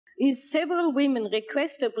is several women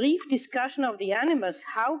request a brief discussion of the animus.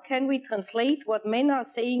 How can we translate what men are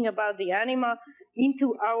saying about the anima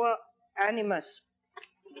into our animus?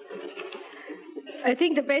 I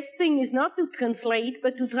think the best thing is not to translate,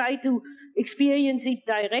 but to try to experience it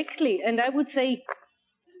directly. And I would say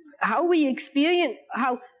how we experience,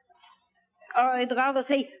 I'd rather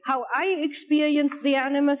say how I experienced the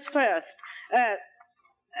animus first.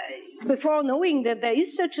 Before knowing that there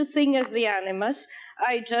is such a thing as the animus,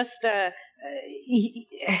 I just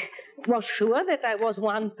was sure that I was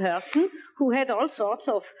one person who had all sorts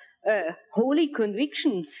of holy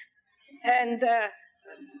convictions, and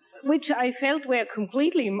which I felt were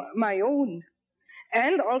completely my own,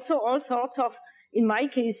 and also all sorts of, in my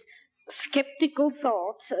case, skeptical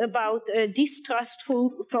thoughts about,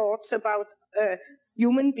 distrustful thoughts about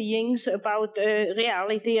human beings, about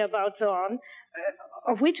reality, about so on,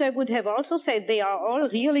 of which I would have also said they are all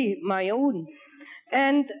really my own.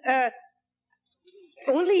 And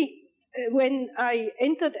only when I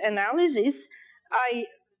entered analysis, I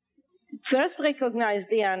first recognized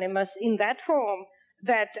the animus in that form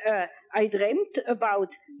that I dreamt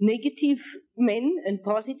about negative men and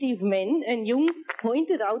positive men, and Jung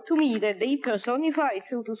pointed out to me that they personified,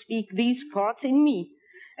 so to speak, these parts in me.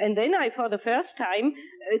 And then I, for the first time,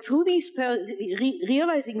 through these,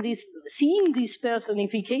 realizing this, seeing these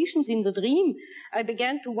personifications in the dream, I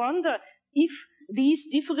began to wonder if these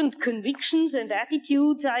different convictions and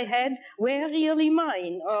attitudes I had were really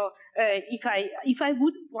mine, or if I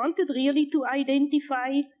wanted really to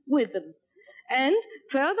identify with them. And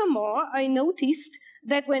furthermore, I noticed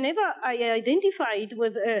that whenever I identified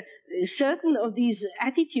with certain of these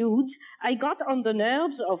attitudes, I got on the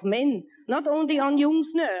nerves of men, not only on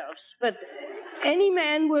Jung's nerves, but any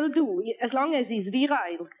man will do, as long as he's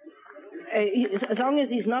virile, as long as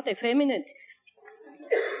he's not effeminate.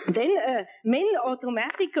 Then men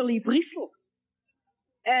automatically bristle.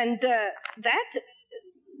 And that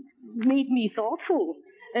made me thoughtful.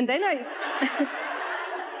 And then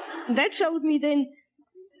that showed me then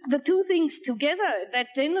the two things together, that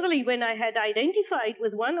generally when I had identified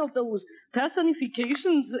with one of those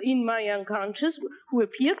personifications in my unconscious, who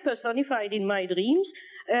appeared personified in my dreams,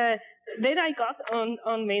 then I got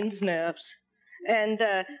on men's nerves. And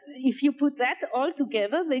if you put that all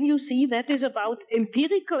together, then you see that is about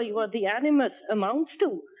empirically what the animus amounts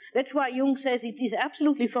to. That's why Jung says it is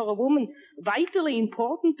absolutely for a woman vitally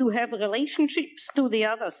important to have relationships to the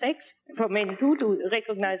other sex, for men too, to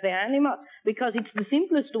recognize their anima, because it's the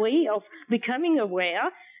simplest way of becoming aware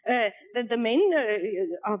that the men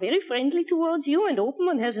are very friendly towards you and open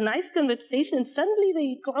and has a nice conversation, and suddenly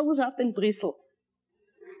they close up and bristle.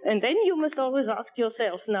 And then you must always ask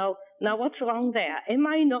yourself, now what's wrong there? Am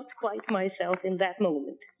I not quite myself in that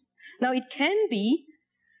moment? Now, it can be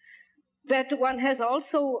that one has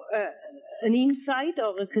also an insight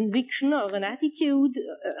or a conviction or an attitude,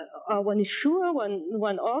 or one is sure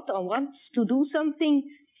one ought or wants to do something,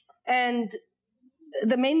 and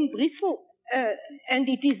the men bristle, and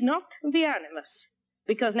it is not the animus.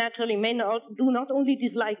 Because naturally men do not only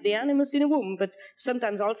dislike the animus in a woman, but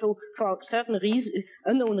sometimes also for certain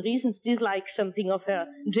unknown reasons dislike something of her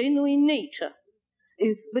genuine nature.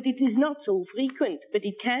 But it is not so frequent, but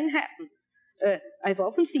it can happen. I've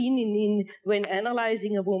often seen when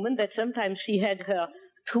analyzing a woman that sometimes she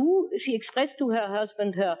expressed to her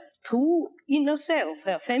husband her true inner self,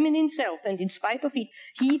 her feminine self, and in spite of it,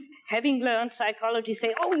 he, having learned psychology,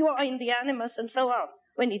 say, oh, you are in the animus, and so on,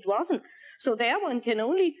 when it wasn't. So there one can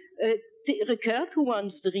only recur to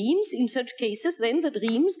one's dreams. In such cases, then the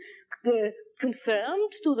dreams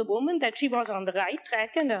confirmed to the woman that she was on the right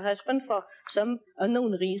track, and her husband, for some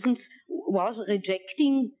unknown reasons, was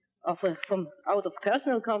rejecting, from out of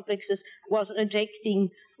personal complexes, was rejecting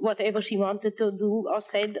whatever she wanted to do or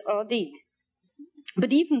said or did.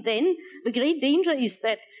 But even then, the great danger is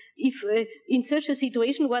that if in such a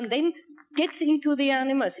situation one then gets into the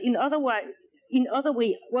animus, in other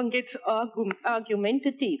way, one gets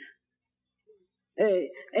argumentative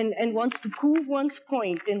and wants to prove one's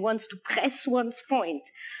point and wants to press one's point.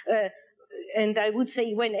 And I would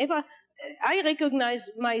say whenever I recognize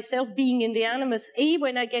myself being in the animus, A,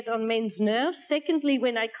 when I get on men's nerves, secondly,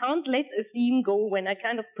 when I can't let a theme go, when I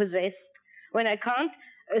kind of possessed, when I can't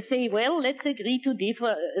say, well, let's agree to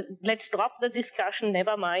differ, let's drop the discussion,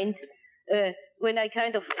 never mind. When I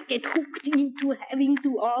kind of get hooked into having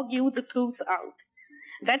to argue the truth out.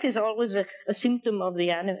 That is always a symptom of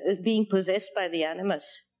the being possessed by the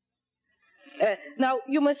animus. Now,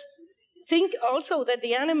 you must think also that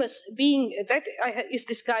the animus is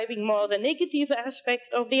describing more the negative aspect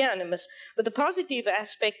of the animus, but the positive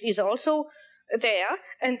aspect is also there,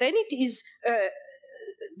 and then it is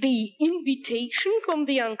the invitation from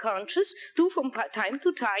the unconscious to, from time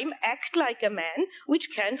to time, act like a man, which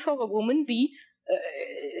can, for a woman, be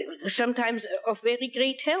sometimes of very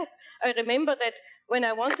great help. I remember that when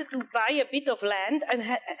I wanted to buy a bit of land and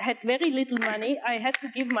had very little money, I had to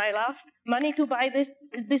give my last money to buy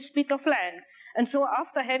this bit of land. And so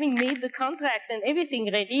after having made the contract and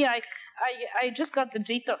everything ready, I just got the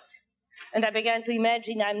jitters. And I began to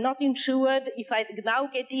imagine I'm not insured. If I now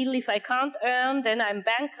get ill, if I can't earn, then I'm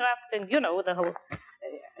bankrupt. And, you know, the whole,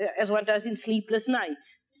 as one does in sleepless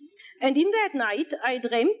nights. And in that night, I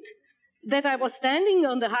dreamt that I was standing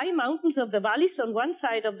on the high mountains of the Vallis, on one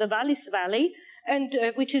side of the Vallis Valley, and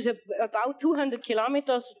which is about 200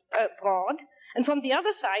 kilometers broad. And from the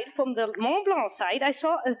other side, from the Mont Blanc side, I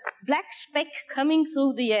saw a black speck coming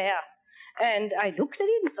through the air. And I looked at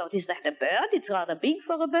it and thought, is that a bird? It's rather big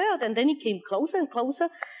for a bird. And then it came closer and closer.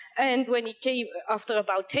 And when it came, after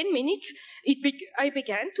about 10 minutes, I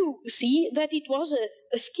began to see that it was a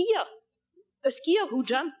skier. A skier who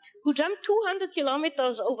jumped 200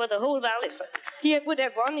 kilometers over the whole valley. So he would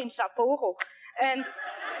have won in Sapporo. And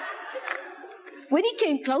when he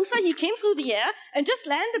came closer, he came through the air and just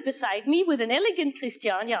landed beside me with an elegant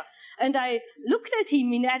Christiania. And I looked at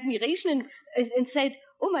him in admiration and said,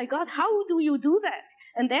 oh my God, how do you do that?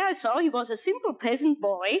 And there I saw he was a simple peasant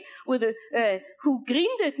boy with who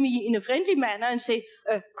grinned at me in a friendly manner and said,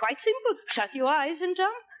 quite simple, shut your eyes and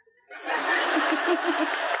jump.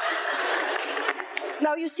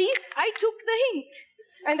 Now, you see, I took the hint,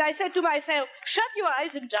 and I said to myself, shut your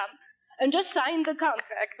eyes and jump, and just sign the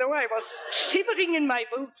contract, though I was shivering in my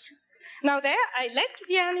boots. Now there, I let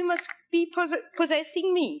the animus be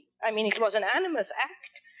possessing me. I mean, it was an animus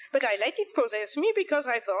act, but I let it possess me because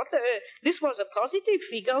I thought this was a positive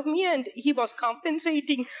figure of me, and he was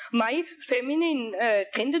compensating my feminine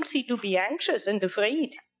tendency to be anxious and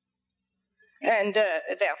afraid. And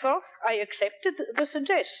therefore, I accepted the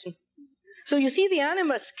suggestion. So you see, the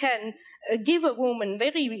animus can give a woman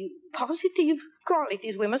very positive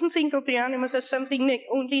qualities. We mustn't think of the animus as something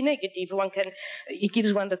only negative. It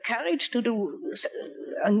gives one the courage to do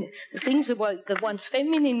things that one's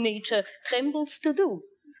feminine nature trembles to do.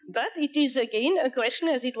 But it is again a question,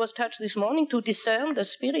 as it was touched this morning, to discern the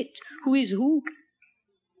spirit, who is who,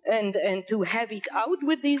 and to have it out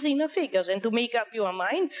with these inner figures and to make up your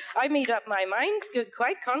mind. I made up my mind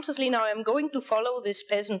quite consciously. Now I'm going to follow this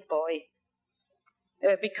peasant boy.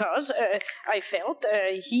 Because I felt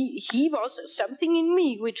he was something in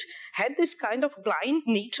me which had this kind of blind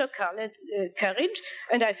nature-colored courage,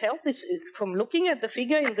 and I felt this from looking at the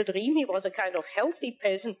figure in the dream. He was a kind of healthy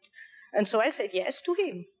peasant, and so I said yes to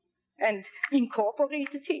him and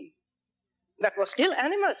incorporated him. That was still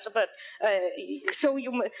animus, but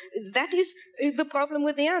that is the problem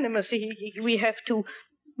with the animus.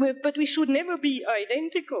 But we should never be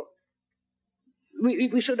identical.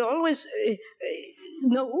 We should always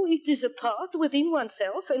know it is a part within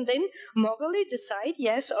oneself, and then morally decide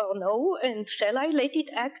yes or no, and shall I let it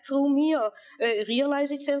act through me or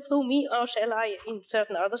realize itself through me, or shall I in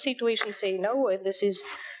certain other situations say no, and this is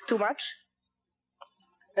too much?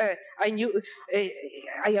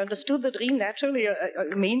 I understood the dream naturally,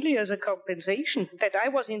 mainly as a compensation, that I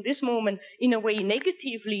was in this moment in a way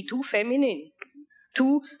negatively too feminine,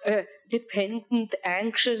 too dependent,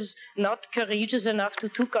 anxious, not courageous enough to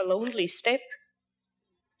take a lonely step.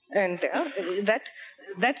 And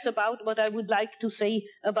that's about what I would like to say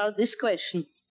about this question.